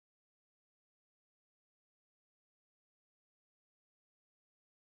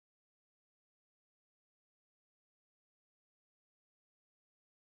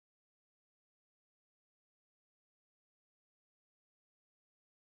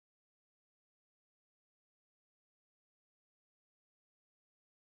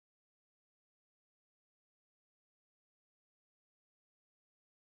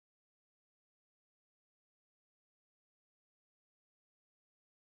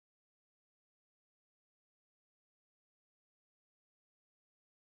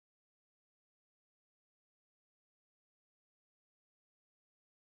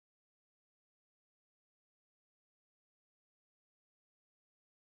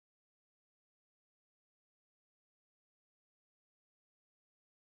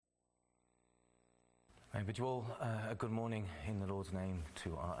I bid you all a good morning in the Lord's name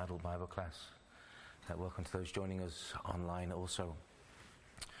to our adult Bible class. Welcome to those joining us online also.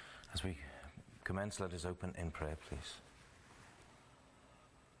 As we commence, let us open in prayer, please.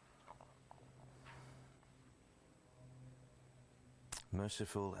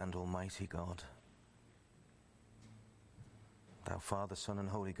 Merciful and almighty God, Thou Father, Son, and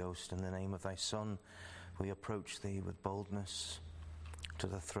Holy Ghost, in the name of Thy Son, we approach Thee with boldness to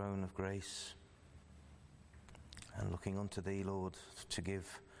the throne of grace, and looking unto Thee, Lord, to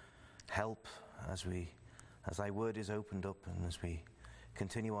give help as Thy word is opened up and as we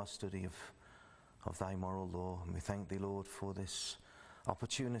continue our study of Thy moral law. And we thank Thee, Lord, for this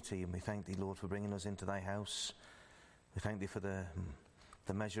opportunity, and we thank Thee, Lord, for bringing us into Thy house. We thank Thee for the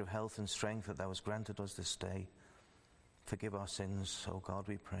measure of health and strength that Thou hast granted us this day. Forgive our sins, O God,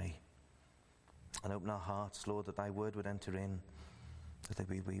 we pray. And open our hearts, Lord, that Thy word would enter in, that there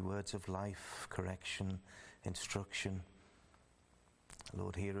be words of life, correction, instruction.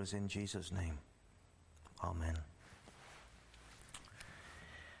 Lord, hear us in Jesus' name. Amen.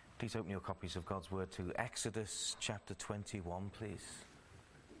 Please open your copies of God's word to Exodus chapter 21, please.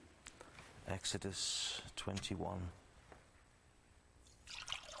 Exodus 21.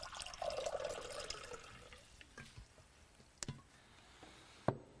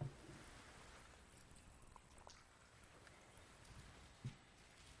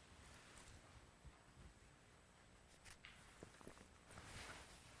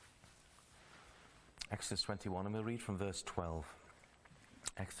 Exodus 21, and we'll read from verse 12.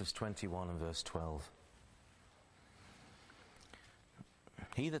 Exodus 21 and verse 12.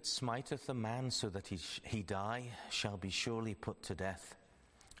 He that smiteth a man so that he die shall be surely put to death.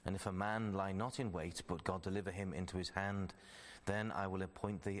 And if a man lie not in wait, but God deliver him into his hand, then I will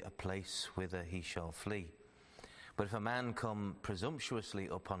appoint thee a place whither he shall flee. But if a man come presumptuously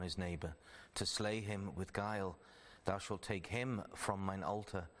upon his neighbour, to slay him with guile, thou shalt take him from mine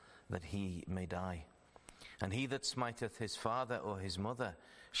altar, that he may die. And he that smiteth his father or his mother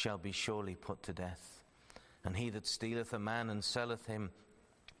shall be surely put to death. And he that stealeth a man and selleth him,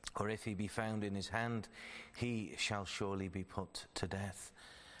 or if he be found in his hand, he shall surely be put to death.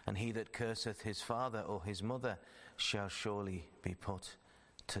 And he that curseth his father or his mother shall surely be put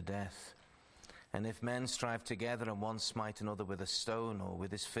to death. And if men strive together, and one smite another with a stone or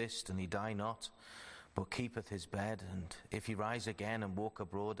with his fist, and he die not, but keepeth his bed, and if he rise again and walk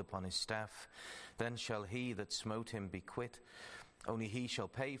abroad upon his staff, then shall he that smote him be quit. Only he shall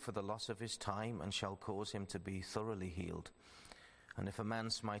pay for the loss of his time, and shall cause him to be thoroughly healed. And if a man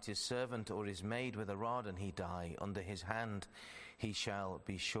smite his servant or his maid with a rod, and he die under his hand, he shall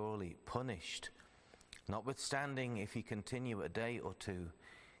be surely punished. Notwithstanding, if he continue a day or two,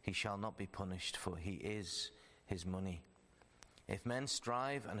 he shall not be punished, for he is his money. If men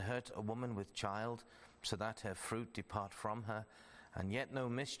strive and hurt a woman with child, so that her fruit depart from her, and yet no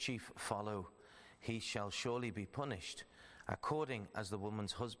mischief follow, he shall surely be punished, according as the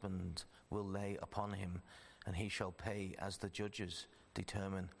woman's husband will lay upon him, and he shall pay as the judges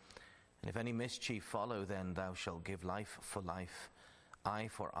determine. And if any mischief follow, then thou shalt give life for life, eye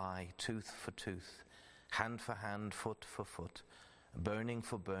for eye, tooth for tooth, hand for hand, foot for foot, burning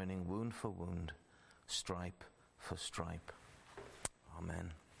for burning, wound for wound, stripe for stripe.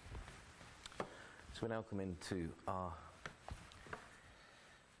 Amen. So we now come into our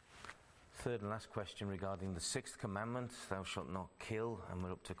third and last question regarding the sixth commandment, thou shalt not kill, and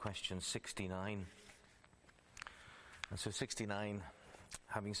we're up to question 69. And so 69,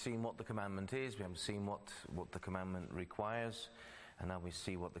 having seen what the commandment is, we haven't seen what the commandment requires, and now we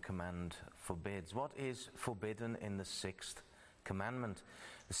see what the command forbids. What is forbidden in the sixth commandment?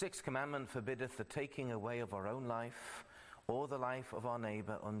 The sixth commandment forbiddeth the taking away of our own life, or the life of our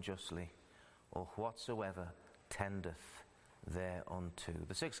neighbour unjustly, or whatsoever tendeth thereunto.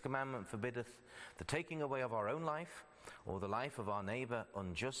 The sixth commandment forbiddeth the taking away of our own life, or the life of our neighbour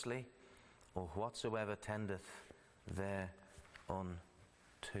unjustly, or whatsoever tendeth thereunto.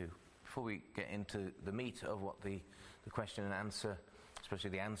 Before we get into the meat of what the question and answer, especially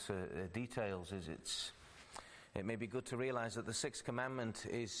the answer details, it may be good to realise that the sixth commandment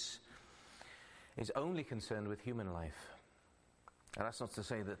is only concerned with human life. And that's not to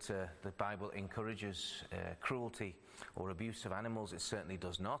say that the Bible encourages cruelty or abuse of animals. It certainly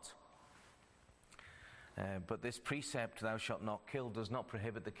does not. But this precept, thou shalt not kill, does not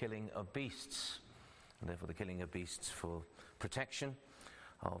prohibit the killing of beasts. And therefore the killing of beasts for protection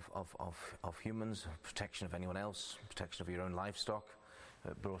of humans, protection of anyone else, protection of your own livestock,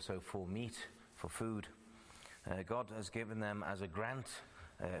 but also for meat, for food. God has given them as a grant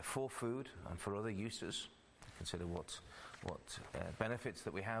for food and for other uses. Consider what benefits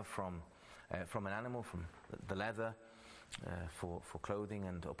that we have from from an animal, from the leather, for clothing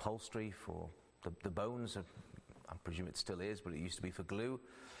and upholstery, for the bones, I presume it still is, but it used to be for glue,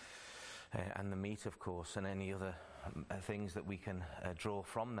 and the meat, of course, and any other things that we can draw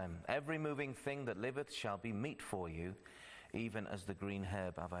from them. Every moving thing that liveth shall be meat for you, even as the green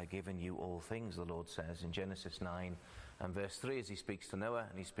herb have I given you all things, the Lord says in Genesis 9 and verse 3, as he speaks to Noah,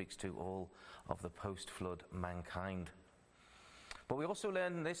 and he speaks to all of the post-flood mankind. But we also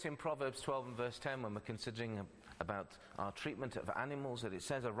learn this in Proverbs 12 and verse 10 when we're considering about our treatment of animals, that it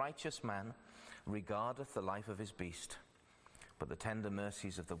says, a righteous man regardeth the life of his beast, but the tender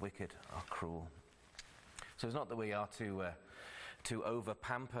mercies of the wicked are cruel. So it's not that we are to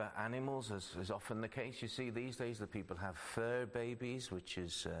over-pamper animals, as is often the case. You see these days that people have fur babies, which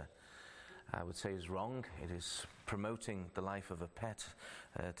is, I would say, is wrong. It is promoting the life of a pet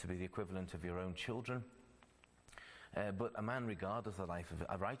to be the equivalent of your own children. But a man regardeth the life of,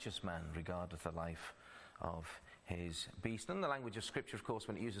 a righteous man regardeth the life of his beast. And the language of Scripture, of course,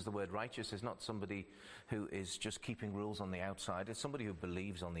 when it uses the word righteous, is not somebody who is just keeping rules on the outside. It's somebody who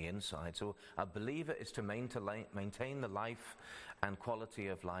believes on the inside. So a believer is to maintain the life and quality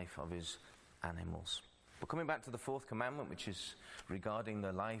of life of his animals. But coming back to the fourth commandment, which is regarding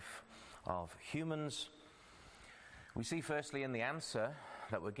the life of humans, we see firstly in the answer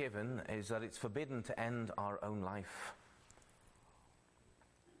that we're given is that it's forbidden to end our own life.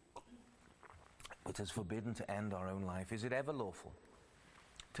 It is forbidden to end our own life. Is it ever lawful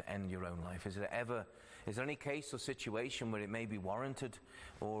to end your own life? Is there any case or situation where it may be warranted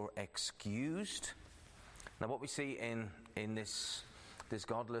or excused? Now, what we see in this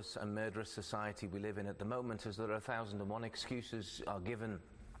godless and murderous society we live in at the moment is there are 1,001 excuses are given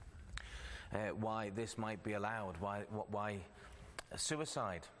why this might be allowed, why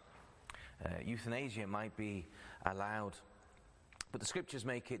suicide, euthanasia might be allowed. But the Scriptures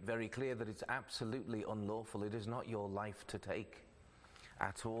make it very clear that it's absolutely unlawful. It is not your life to take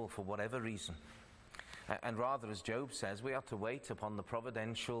at all, for whatever reason. And rather, as Job says, we are to wait upon the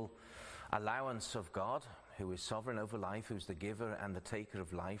providential allowance of God, who is sovereign over life, who's the giver and the taker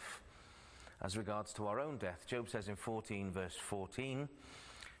of life, as regards to our own death. Job says in 14 verse 14,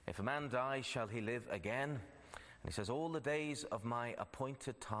 if a man die, shall he live again? And he says, all the days of my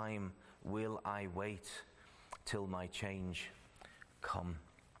appointed time will I wait till my change come.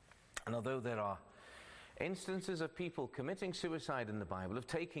 And although there are instances of people committing suicide in the Bible, of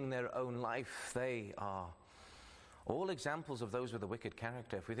taking their own life, they are all examples of those with a wicked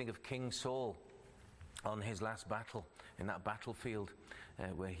character. If we think of King Saul on his last battle, in that battlefield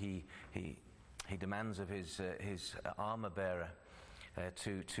where he demands of his armor bearer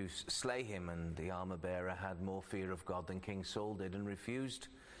to slay him, and the armor bearer had more fear of God than King Saul did and refused.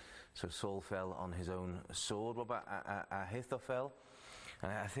 So Saul fell on his own sword. What about Ahithophel?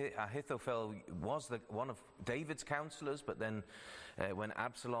 Ahithophel was one of David's counselors, but then when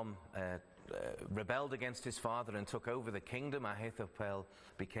Absalom rebelled against his father and took over the kingdom, Ahithophel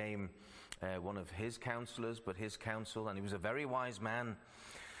became one of his counselors, but his counsel, and he was a very wise man,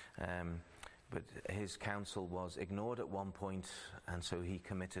 but his counsel was ignored at one point, and so he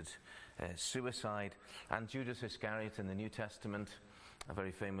committed suicide. And Judas Iscariot in the New Testament, a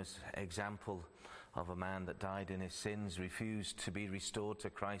very famous example of a man that died in his sins, refused to be restored to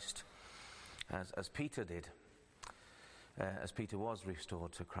Christ as Peter did, as Peter was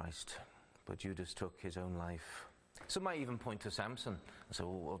restored to Christ. But Judas took his own life. Some might even point to Samson. So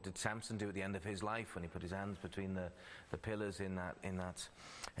what did Samson do at the end of his life when he put his hands between the pillars in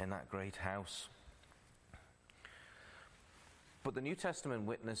that great house? But the New Testament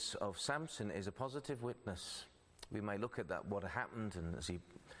witness of Samson is a positive witness. We may look at that, what happened, and as he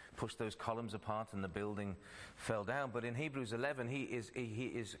pushed those columns apart and the building fell down. But in Hebrews 11, he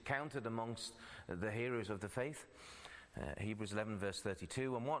is counted amongst the heroes of the faith. Hebrews 11 verse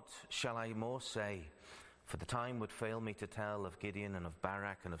 32, and what shall I more say? For the time would fail me to tell of Gideon and of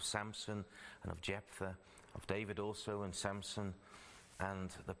Barak and of Samson and of Jephthah, of David also and Samson and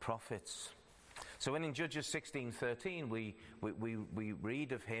the prophets. So when in Judges 16:13 we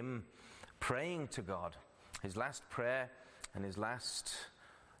read of him praying to God, his last prayer and his last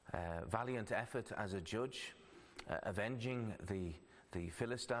valiant effort as a judge, avenging the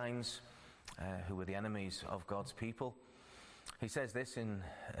Philistines, who were the enemies of God's people. He says this in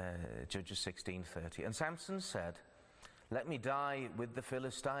Judges 16:30. And Samson said, let me die with the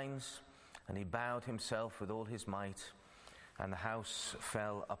Philistines. And he bowed himself with all his might, and the house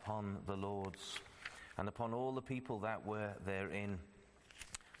fell upon the lords, and upon all the people that were therein.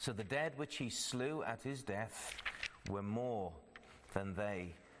 So the dead which he slew at his death were more than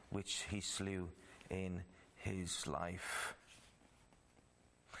they which he slew in his life.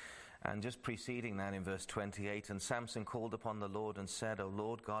 And just preceding that in verse 28, and Samson called upon the Lord and said, O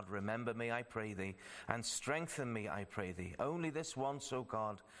Lord God, remember me, I pray thee, and strengthen me, I pray thee. Only this once, O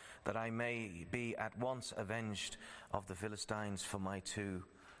God, that I may be at once avenged of the Philistines for my 2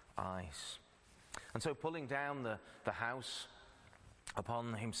 eyes. And so pulling down the house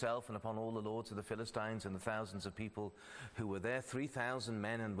upon himself and upon all the lords of the Philistines and the thousands of people who were there, 3,000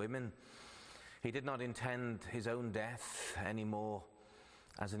 men and women, he did not intend his own death anymore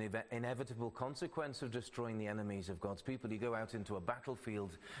as an inevitable consequence of destroying the enemies of God's people. You go out into a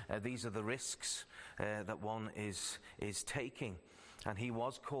battlefield, these are the risks that one is taking. And he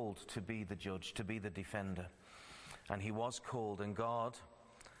was called to be the judge, to be the defender. And he was called, and God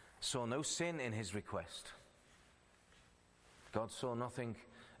saw no sin in his request. God saw nothing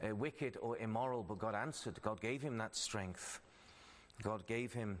wicked or immoral, but God answered. God gave him that strength. God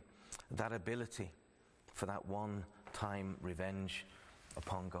gave him that ability for that one-time revenge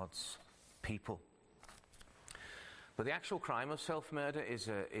upon God's people. But the actual crime of self-murder is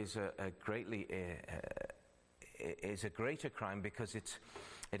a greater crime because it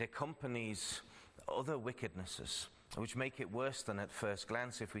accompanies other wickednesses, which make it worse than at first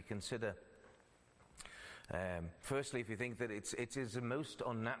glance if we consider. Firstly, if you think that it is the most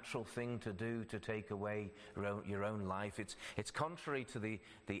unnatural thing to do to take away your own life, it's contrary to the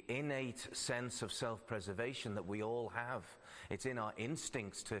innate sense of self-preservation that we all have. It's in our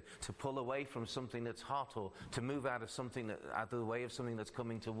instincts to pull away from something that's hot, or to move out of the way of something that's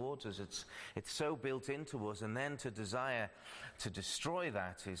coming towards us. It's so built into us, and then to desire to destroy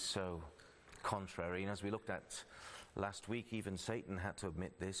that is so contrary. And as we looked at last week, even Satan had to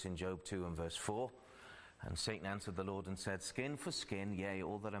admit this in Job 2 and verse 4. And Satan answered the Lord and said, Skin for skin, yea,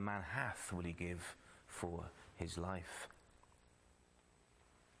 all that a man hath will he give for his life.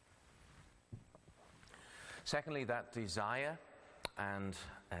 Secondly, that desire and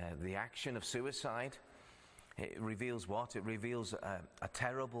the action of suicide, it reveals what? It reveals a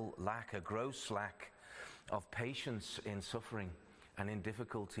terrible lack, a gross lack of patience in suffering and in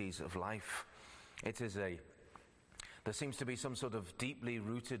difficulties of life. There seems to be some sort of deeply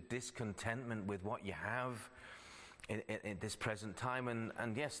rooted discontentment with what you have in this present time.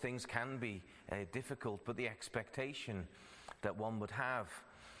 And yes, things can be difficult, but the expectation that one would have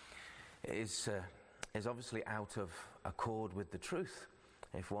is obviously out of accord with the truth.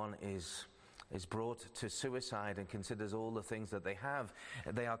 If one is brought to suicide and considers all the things that they have,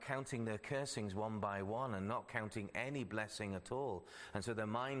 they are counting their cursings one by one and not counting any blessing at all. And so their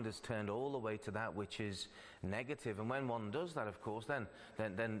mind is turned all the way to that which is negative. And when one does that, of course, then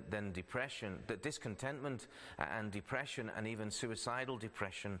depression, the discontentment and depression and even suicidal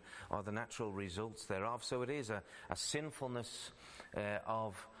depression are the natural results thereof. So it is a sinfulness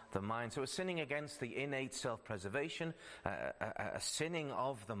of the mind. So a sinning against the innate self-preservation, a sinning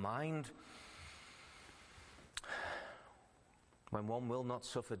of the mind, when one will not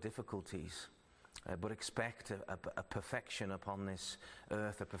suffer difficulties, but expect a perfection upon this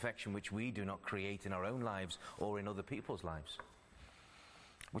earth, a perfection which we do not create in our own lives or in other people's lives.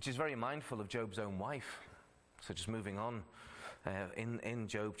 Which is very mindful of Job's own wife. So just moving on, in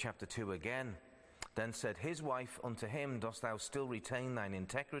Job chapter 2 again, then said his wife unto him, Dost thou still retain thine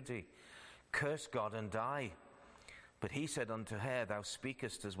integrity? Curse God and die. But he said unto her, Thou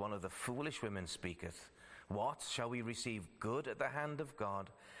speakest as one of the foolish women speaketh. What? Shall we receive good at the hand of God,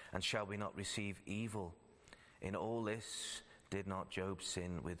 and shall we not receive evil? In all this did not Job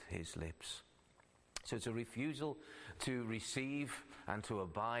sin with his lips. So it's a refusal to receive and to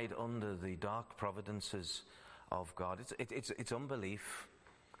abide under the dark providences of God. It's unbelief.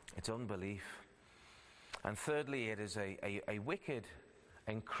 It's unbelief. And thirdly, it is a wicked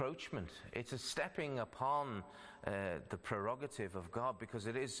encroachment. It's a stepping upon the prerogative of God, because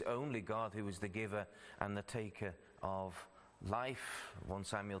it is only God who is the giver and the taker of life. 1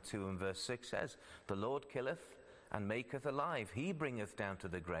 Samuel 2 and verse 6 says, The Lord killeth and maketh alive. He bringeth down to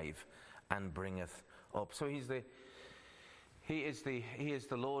the grave and bringeth up. So He is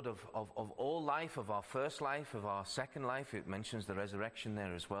the Lord of all life, of our first life, of our second life. It mentions the resurrection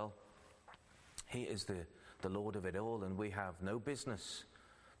there as well. He is the Lord of it all, and we have no business.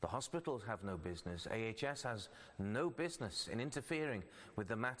 The hospitals have no business. AHS has no business in interfering with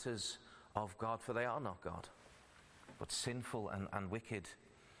the matters of God, for they are not God, but sinful and wicked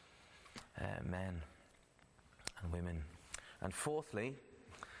men and women. And fourthly,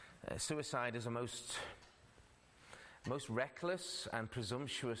 suicide is a most reckless and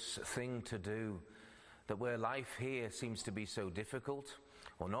presumptuous thing to do, that where life here seems to be so difficult,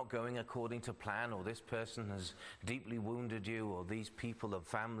 or not going according to plan, or this person has deeply wounded you, or these people of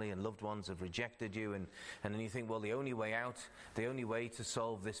family and loved ones have rejected you, and then you think, well, the only way out, the only way to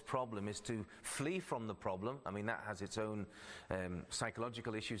solve this problem is to flee from the problem. I mean, that has its own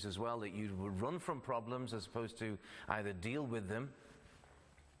psychological issues as well, that you would run from problems as opposed to either deal with them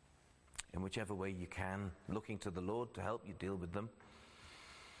in whichever way you can, looking to the Lord to help you deal with them.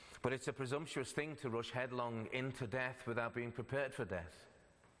 But it's a presumptuous thing to rush headlong into death without being prepared for death.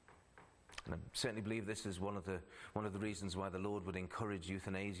 And I certainly believe this is one of the reasons why the Lord would encourage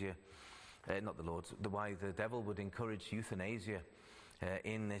euthanasia. Why the devil would encourage euthanasia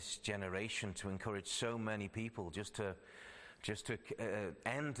in this generation, to encourage so many people just to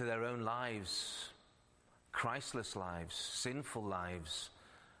end their own lives, Christless lives, sinful lives,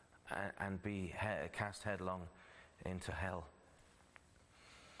 and be cast headlong into hell.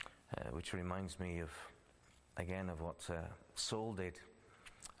 Which reminds me of what Saul did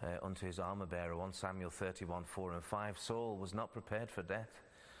unto his armor bearer. 1 Samuel 31:4-5. Saul was not prepared for death.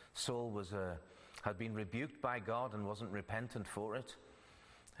 Saul had been rebuked by God and wasn't repentant for it.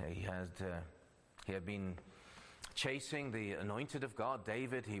 He had been chasing the anointed of God,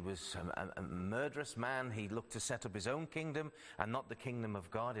 David. He was a murderous man. He looked to set up his own kingdom and not the kingdom of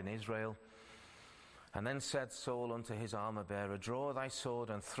God in Israel. And then said Saul unto his armor-bearer, Draw thy sword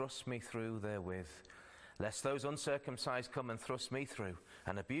and thrust me through therewith, lest those uncircumcised come and thrust me through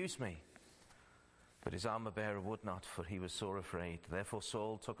and abuse me. But his armor-bearer would not, for he was sore afraid. Therefore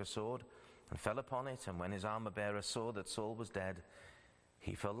Saul took a sword and fell upon it, and when his armor-bearer saw that Saul was dead,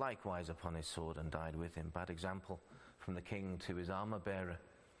 he fell likewise upon his sword and died with him. Bad example from the king to his armor-bearer.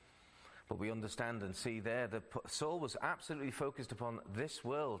 But we understand and see there that Saul was absolutely focused upon this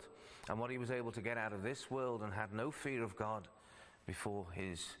world and what he was able to get out of this world, and had no fear of God before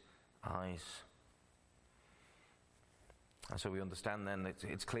his eyes. And so we understand then that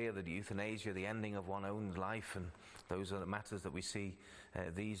it's clear that euthanasia, the ending of one's own life, and those are the matters that we see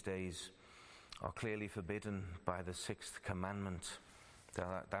these days, are clearly forbidden by the 6th commandment.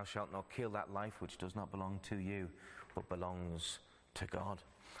 Thou shalt not kill that life which does not belong to you, but belongs to God.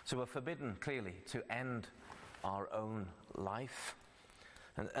 So we're forbidden, clearly, to end our own life.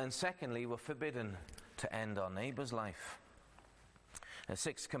 And secondly, we're forbidden to end our neighbour's life. The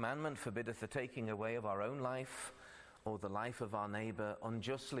 6th commandment forbiddeth the taking away of our own life, or the life of our neighbour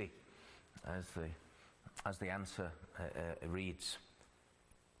unjustly, as the answer reads.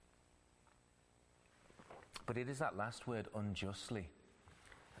 But it is that last word, unjustly,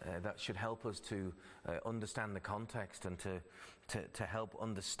 that should help us to understand the context and to help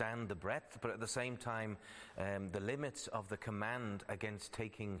understand the breadth, but at the same time the limits of the command against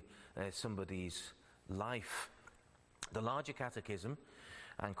taking somebody's life. The Larger Catechism,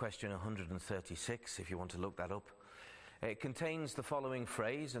 and question 136, if you want to look that up, it contains the following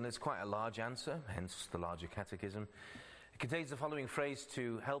phrase, and it's quite a large answer, hence the Larger Catechism. It contains the following phrase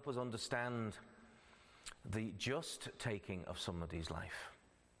to help us understand the just taking of somebody's life.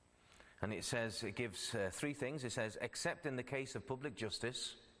 And it gives 3 things. It says, except in the case of public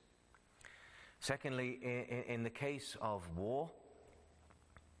justice. Secondly, in the case of war,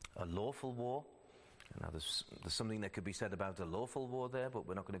 a lawful war. Now there's something that could be said about a lawful war there, but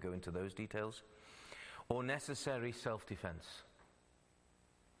we're not going to go into those details. Or necessary self-defense.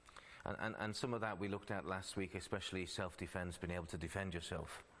 And some of that we looked at last week, especially self-defense, being able to defend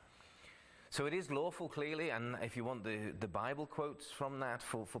yourself. So it is lawful, clearly, and if you want the Bible quotes from that,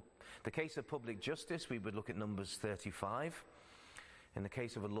 for the case of public justice, we would look at Numbers 35. In the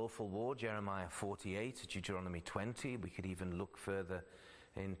case of a lawful war, Jeremiah 48, Deuteronomy 20. We could even look further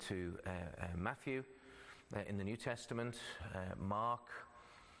into Matthew in the New Testament, Mark,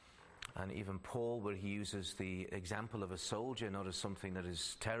 and even Paul, where he uses the example of a soldier, not as something that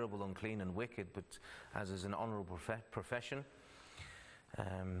is terrible, unclean, and wicked, but as an honourable profession.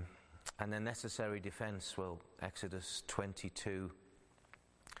 And then necessary defense, well, Exodus 22,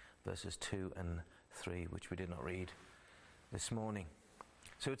 verses 2 and 3, which we did not read this morning.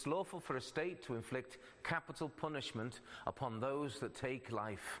 So it's lawful for a state to inflict capital punishment upon those that take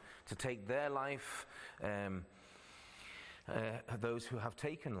life, to take their life, those who have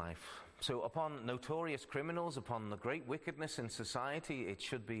taken life. So upon notorious criminals, upon the great wickedness in society, it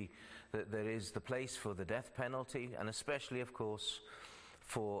should be that there is the place for the death penalty, and especially, of course,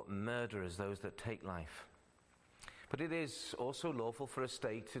 for murderers, those that take life. But it is also lawful for a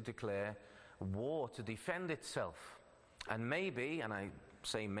state to declare war, to defend itself. And maybe, and I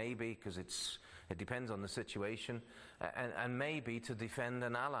say maybe because it depends on the situation, and maybe to defend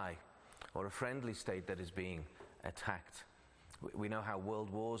an ally or a friendly state that is being attacked. We know how world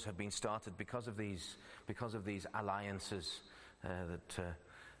wars have been started because of these alliances that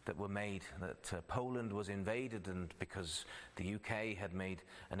that were made, that Poland was invaded, and because the UK had made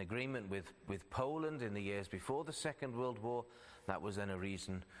an agreement with Poland in the years before the Second World War, that was then a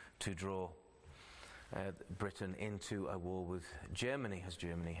reason to draw Britain into a war with Germany, as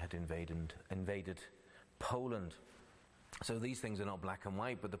Germany had invaded Poland. So these things are not black and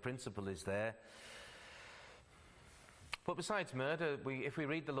white, but the principle is there. But besides murder, if we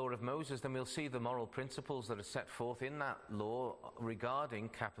read the law of Moses, then we'll see the moral principles that are set forth in that law regarding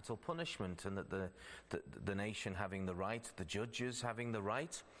capital punishment, and that the nation having the right, the judges having the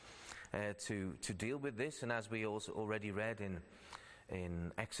right to deal with this. And as we also already read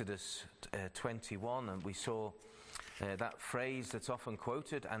in Exodus 21, and we saw that phrase that's often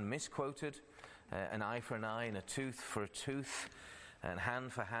quoted and misquoted, an eye for an eye and a tooth for a tooth, and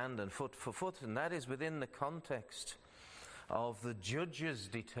hand for hand and foot for foot, and that is within the context of the judges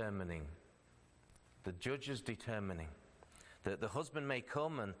determining that the husband may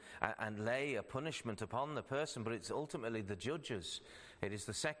come and lay a punishment upon the person, but it's ultimately the judges. It is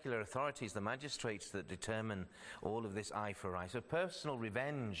the secular authorities, the magistrates, that determine all of this eye for eye. So personal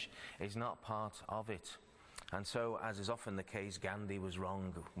revenge is not part of it. And so, as is often the case, Gandhi was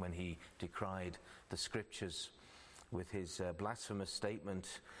wrong when he decried the scriptures with his blasphemous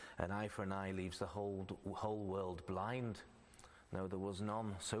statement, an eye for an eye leaves the whole world blind. No, there was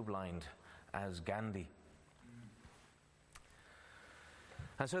none so blind as Gandhi.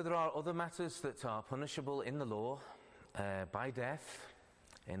 And so there are other matters that are punishable in the law by death,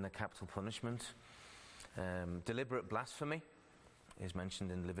 in the capital punishment. Deliberate blasphemy is mentioned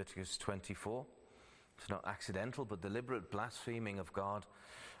in Leviticus 24. It's not accidental, but deliberate blaspheming of God.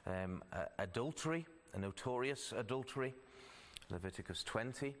 Adultery, a notorious adultery, Leviticus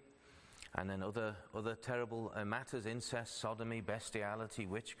 20. And then other terrible matters, incest, sodomy, bestiality,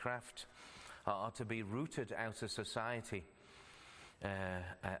 witchcraft, are to be rooted out of society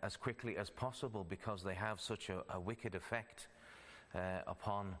as quickly as possible, because they have such a wicked effect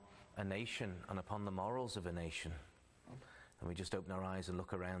upon a nation and upon the morals of a nation. And we just open our eyes and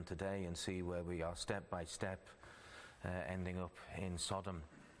look around today and see where we are step by step ending up in Sodom.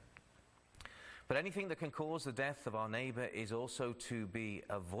 But anything that can cause the death of our neighbour is also to be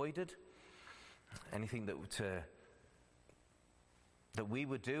avoided. Anything that we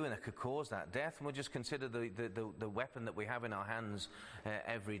would do and that could cause that death, and we'll just consider the weapon that we have in our hands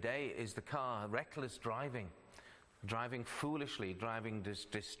every day is the car. Reckless driving foolishly, driving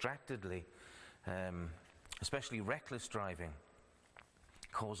distractedly, especially reckless driving,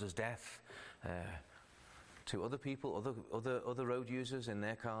 causes death to other people, other road users in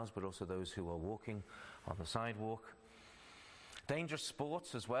their cars, but also those who are walking on the sidewalk. Dangerous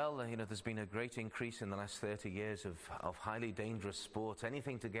sports as well. There's been a great increase in the last 30 years of highly dangerous sports.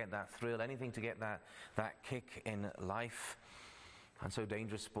 Anything to get that thrill, anything to get that kick in life. And so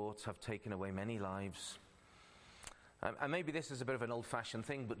dangerous sports have taken away many lives. And maybe this is a bit of an old-fashioned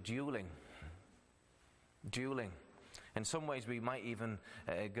thing, but dueling. In some ways, we might even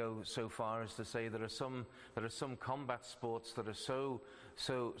go so far as to say there are some combat sports that are so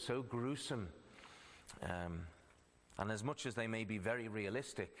gruesome. And as much as they may be very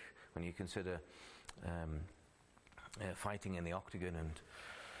realistic when you consider fighting in the octagon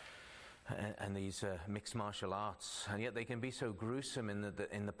and these mixed martial arts, and yet they can be so gruesome in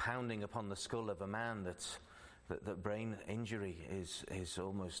the pounding upon the skull of a man that brain injury is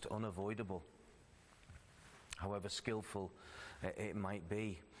almost unavoidable, however skillful it might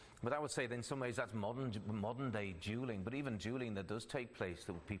be. But I would say that in some ways that's modern day dueling. But even dueling that does take place,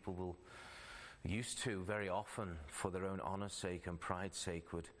 that people will used to very often for their own honour's sake and pride's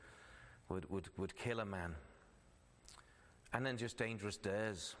sake would kill a man. And then just dangerous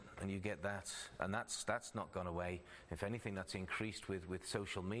dares, and you get that, and that's not gone away. If anything, that's increased with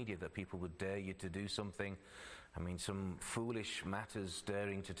social media, that people would dare you to do something. I mean, some foolish matters,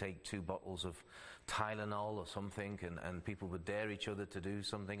 daring to take 2 bottles of Tylenol or something, and people would dare each other to do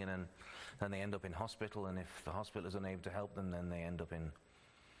something, and then they end up in hospital, and if the hospital is unable to help them, then they end up in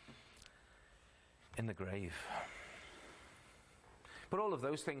the grave. But all of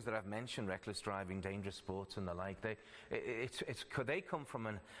those things that I've mentioned, reckless driving, dangerous sports and the like, could they come from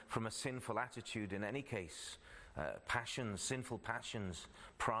a sinful attitude in any case? Passions, sinful passions,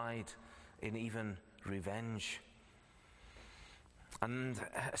 pride, and even revenge. And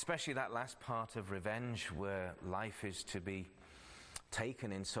especially that last part of revenge, where life is to be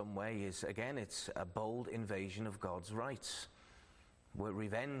taken in some way, is, again, it's a bold invasion of God's rights, where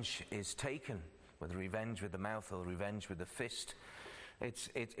revenge is taken, whether revenge with the mouth or revenge with the fist.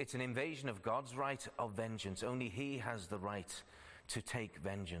 It's an invasion of God's right of vengeance. Only He has the right to take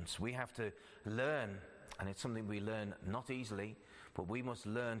vengeance. We have to learn, and it's something we learn not easily, But we must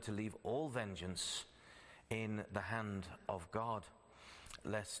learn to leave all vengeance in the hand of God,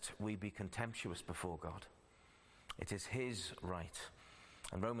 lest we be contemptuous before God. It is his right.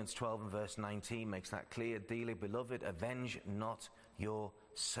 And Romans 12 and verse 19 makes that clear. Dearly beloved, avenge not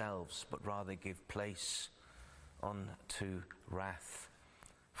yourselves, but rather give place unto wrath.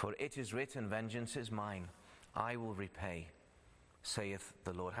 For it is written, vengeance is mine, I will repay, saith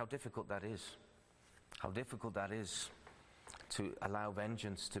the Lord. How difficult that is. How difficult that is to allow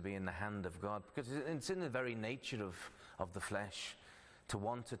vengeance to be in the hand of God, because it's in the very nature of the flesh to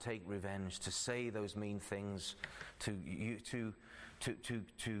want to take revenge, to say those mean things, to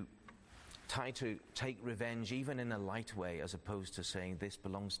try to take revenge even in a light way, as opposed to saying, this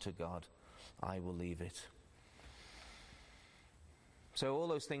belongs to God, I will leave it. So all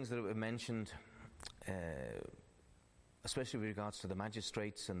those things that were mentioned, especially with regards to the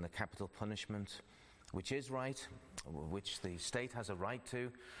magistrates and the capital punishment, which is right, which the state has a right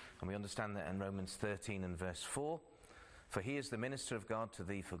to, and we understand that in Romans 13 and verse 4, for he is the minister of God to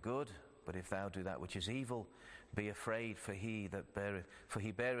thee for good, but if thou do that which is evil, be afraid, for he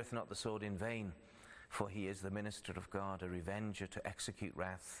beareth not the sword in vain, for he is the minister of God, a revenger to execute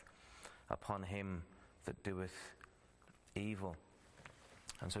wrath upon him that doeth evil.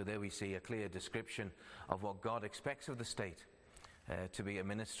 And so there we see a clear description of what God expects of the state, to be a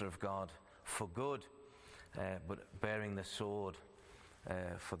minister of God for good, but bearing the sword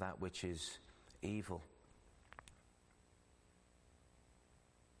for that which is evil.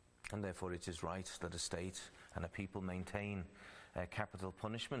 And therefore it is right that a state and a people maintain capital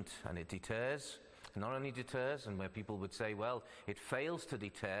punishment, and it deters. It not only deters, and where people would say, well, it fails to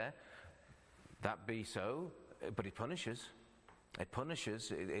deter, that be so, but it punishes. It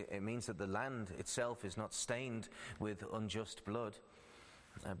punishes. It means that the land itself is not stained with unjust blood,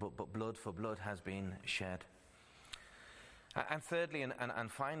 but blood for blood has been shed. And thirdly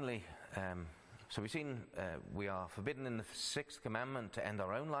and finally, so we've seen we are forbidden in the sixth commandment to end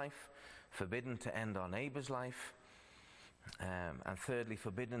our own life, forbidden to end our neighbour's life, and thirdly,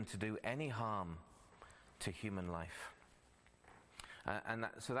 forbidden to do any harm to human life.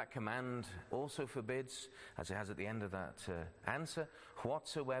 So that command also forbids, as it has at the end of that answer,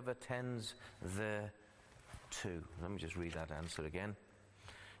 whatsoever tends thereto. Let me just read that answer again.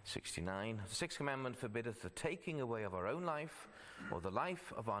 69. The sixth commandment forbiddeth the taking away of our own life, or the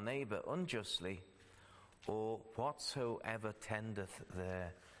life of our neighbour unjustly, or whatsoever tendeth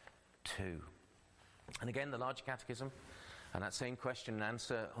thereto. And again, the large catechism and that same question and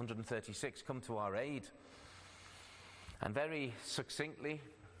answer 136 come to our aid, and very succinctly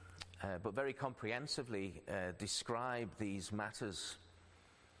but very comprehensively describe these matters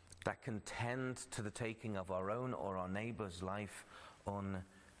that can tend to the taking of our own or our neighbour's life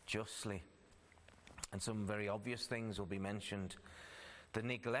unjustly. And some very obvious things will be mentioned. The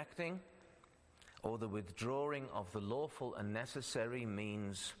neglecting or the withdrawing of the lawful and necessary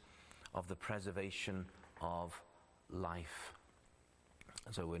means of the preservation of life.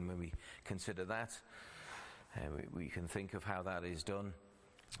 So when we consider that, we can think of how that is done,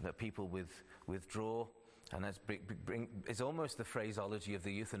 that people withdraw, and that's it's almost the phraseology of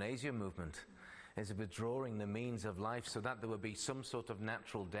the euthanasia movement, is withdrawing the means of life so that there will be some sort of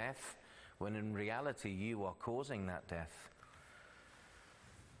natural death, when in reality you are causing that death.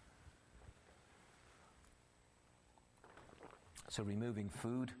 So removing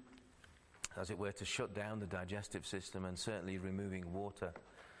food, as it were, to shut down the digestive system, and certainly removing water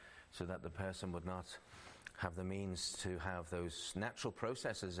so that the person would not have the means to have those natural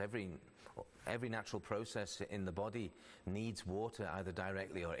processes. Every natural process in the body needs water, either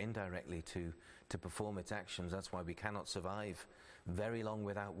directly or indirectly, to perform its actions. That's why we cannot survive very long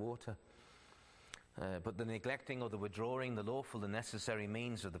without water. But the neglecting or the withdrawing the lawful and necessary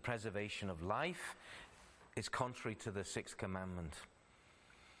means of the preservation of life is contrary to the sixth commandment.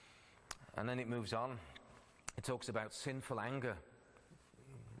 And then it moves on. It talks about sinful anger.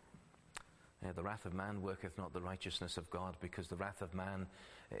 The wrath of man worketh not the righteousness of God, because the wrath of man,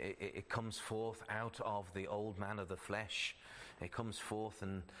 it comes forth out of the old man of the flesh. It comes forth,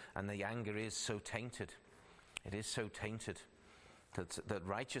 and the anger is so tainted. It is so tainted that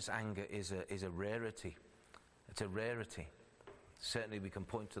righteous anger is a rarity. It's a rarity. Certainly we can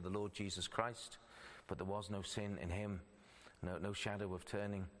point to the Lord Jesus Christ, but there was no sin in him, no shadow of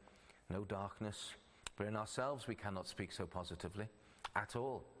turning, no darkness. But in ourselves we cannot speak so positively at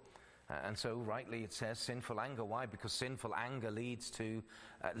all. And so rightly it says sinful anger. Why? Because sinful anger leads to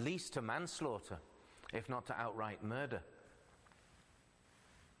at least to manslaughter, if not to outright murder.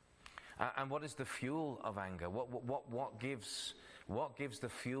 And what is the fuel of anger? What gives the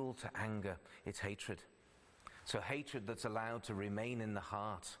fuel to anger? It's hatred. So hatred that's allowed to remain in the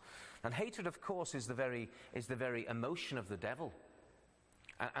heart. And hatred, of course, is the very emotion of the devil.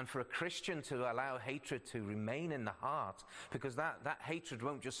 And for a Christian to allow hatred to remain in the heart, because that hatred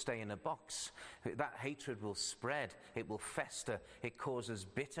won't just stay in a box. That hatred will spread, it will fester, it causes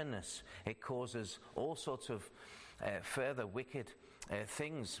bitterness, it causes all sorts of further wicked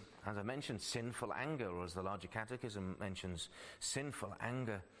things. As I mentioned, sinful anger, or as the Larger Catechism mentions, sinful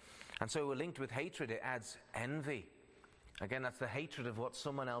anger. And so we're linked with hatred, it adds envy. Again, that's the hatred of what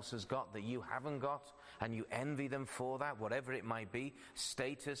someone else has got that you haven't got, and you envy them for that, whatever it might be,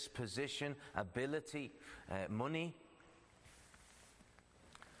 status, position, ability, money.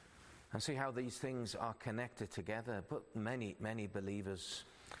 And see how these things are connected together. But many, many believers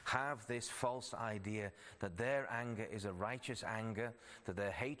have this false idea that their anger is a righteous anger, that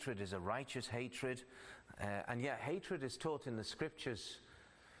their hatred is a righteous hatred, and yet hatred is taught in the Scriptures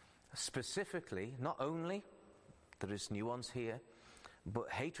specifically, not only, there is nuance here,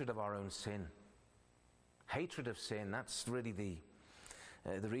 but hatred of our own sin. Hatred of sin, that's really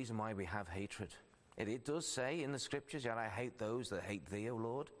the reason why we have hatred. It does say in the Scriptures, yet I hate those that hate thee, O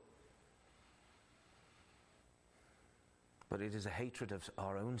Lord. But it is a hatred of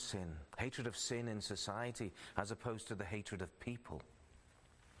our own sin, hatred of sin in society, as opposed to the hatred of people.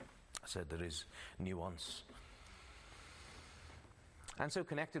 I said there is nuance. And so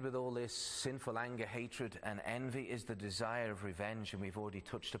connected with all this sinful anger, hatred, and envy is the desire of revenge, and we've already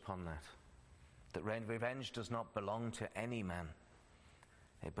touched upon that. That revenge does not belong to any man.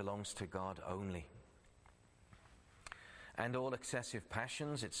 It belongs to God only. And all excessive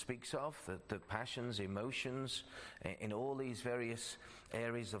passions it speaks of, the passions, emotions, in all these various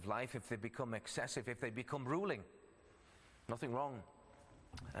areas of life, if they become excessive, if they become ruling, nothing wrong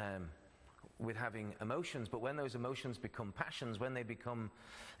with having emotions, but when those emotions become passions, when they become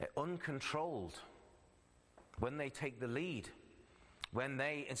uncontrolled, when they take the lead, when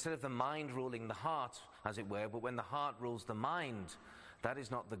they, instead of the mind ruling the heart, as it were, but when the heart rules the mind, that is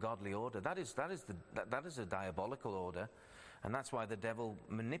not the godly order. That is a diabolical order, and that's why the devil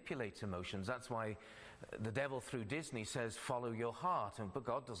manipulates emotions. That's why the devil through Disney says, follow your heart, but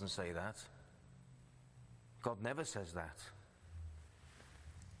God doesn't say that. God never says that.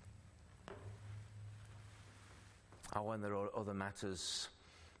 When there are other matters,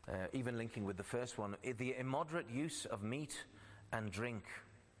 even linking with the first one, the immoderate use of meat and drink.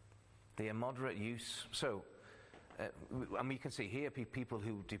 The immoderate use. So, and we can see here people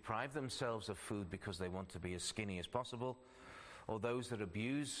who deprive themselves of food because they want to be as skinny as possible, or those that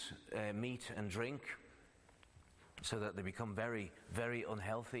abuse meat and drink so that they become very, very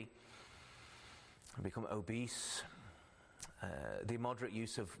unhealthy, become obese. The immoderate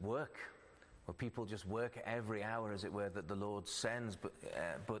use of work, where people just work every hour, as it were, that the Lord sends,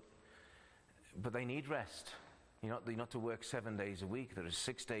 but they need rest. You're not to work 7 days a week. There are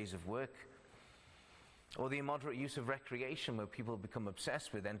 6 days of work. Or the immoderate use of recreation, where people become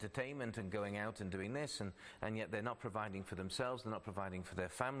obsessed with entertainment and going out and doing this, and yet they're not providing for themselves, they're not providing for their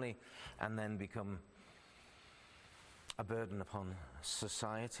family, and then become a burden upon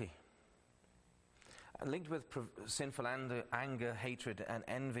society. Linked with sinful anger, hatred, and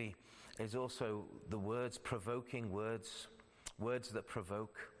envy is also the words, provoking words, words that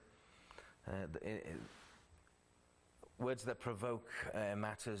provoke. Words that provoke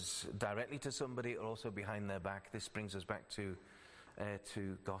matters directly to somebody or also behind their back. This brings us back to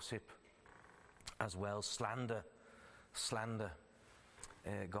gossip as well. Slander.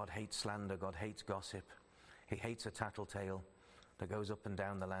 God hates slander. God hates gossip. He hates a tattletale that goes up and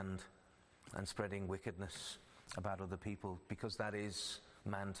down the land and spreading wickedness about other people, because that is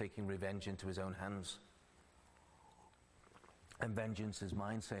man taking revenge into his own hands. And vengeance is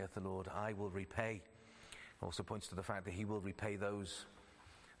mine, saith the Lord, I will repay. Also points to the fact that he will repay those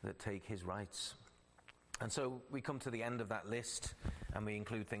that take his rights. And so we come to the end of that list, and we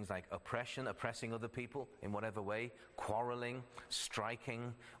include things like oppression, oppressing other people in whatever way, quarreling,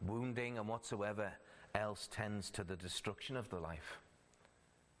 striking, wounding, and whatsoever else tends to the destruction of the life.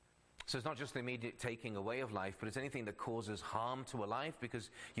 So it's not just the immediate taking away of life, but it's anything that causes harm to a life, because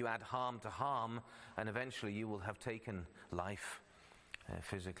you add harm to harm, and eventually you will have taken life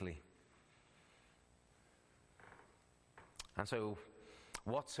physically. And so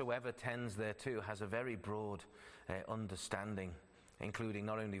whatsoever tends thereto has a very broad understanding, including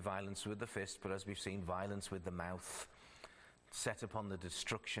not only violence with the fist, but as we've seen, violence with the mouth, set upon the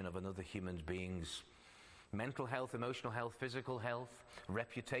destruction of another human being's mental health, emotional health, physical health,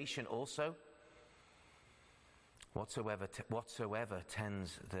 reputation also. Whatsoever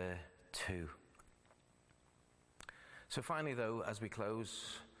tends thereto. So finally, though, as we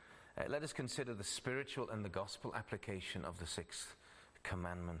close, let us consider the spiritual and the gospel application of the sixth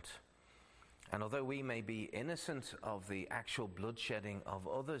commandment. And although we may be innocent of the actual bloodshedding of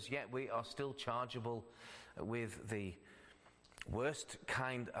others, yet we are still chargeable with the worst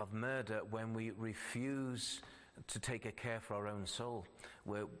kind of murder when we refuse to take a care for our own soul,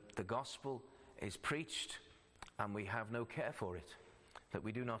 where the gospel is preached and we have no care for it, that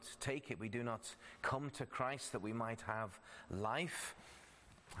we do not take it, we do not come to Christ that we might have life.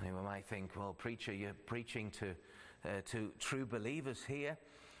 And we might think, well, preacher, you're preaching to true believers here.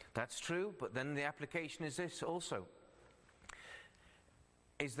 That's true, but then the application is this also,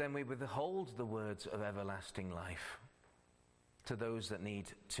 is then we withhold the words of everlasting life to those that need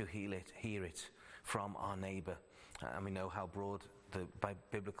to hear it from our neighbour. And we know how broad the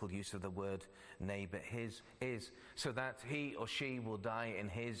biblical use of the word neighbour is, so that he or she will die in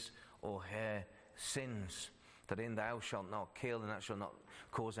his or her sins. That in thou shalt not kill, and thou shalt not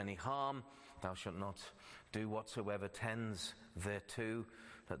cause any harm, thou shalt not do whatsoever tends thereto.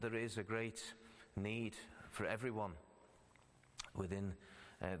 That there is a great need for everyone within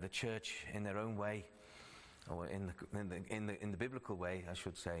the church in their own way, or in the biblical way, I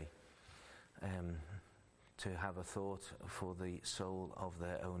should say, to have a thought for the soul of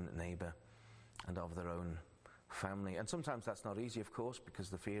their own neighbour and of their own family. And sometimes that's not easy, of course, because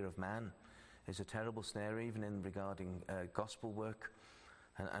the fear of man is a terrible snare, even in regarding gospel work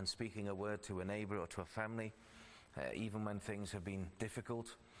and speaking a word to a neighbour or to a family, even when things have been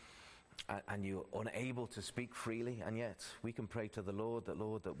difficult and you're unable to speak freely. And yet we can pray to the Lord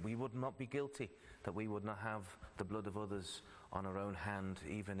that we would not be guilty, that we would not have the blood of others on our own hand,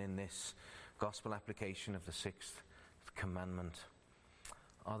 even in this gospel application of the sixth commandment.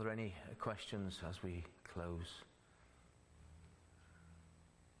 Are there any questions as we close?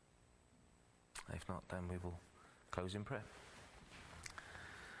 If not, then we will close in prayer.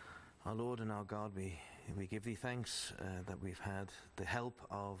 Our Lord and our God, we give thee thanks that we've had the help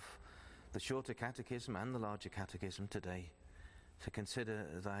of the shorter catechism and the larger catechism today to consider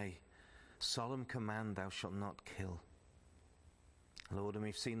thy solemn command, thou shalt not kill. Lord, and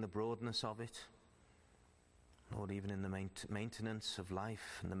we've seen the broadness of it. Lord, even in the maintenance of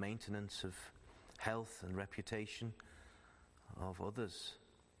life and the maintenance of health and reputation of others.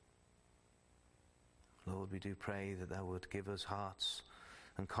 Lord, we do pray that thou would give us hearts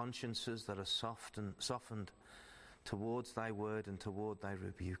and consciences that are softened towards thy word and toward thy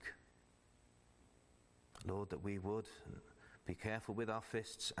rebuke. Lord, that we would be careful with our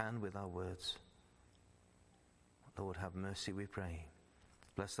fists and with our words. Lord, have mercy, we pray.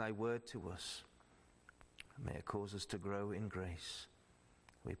 Bless thy word to us. May it cause us to grow in grace.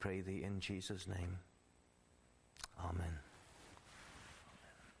 We pray thee in Jesus' name. Amen.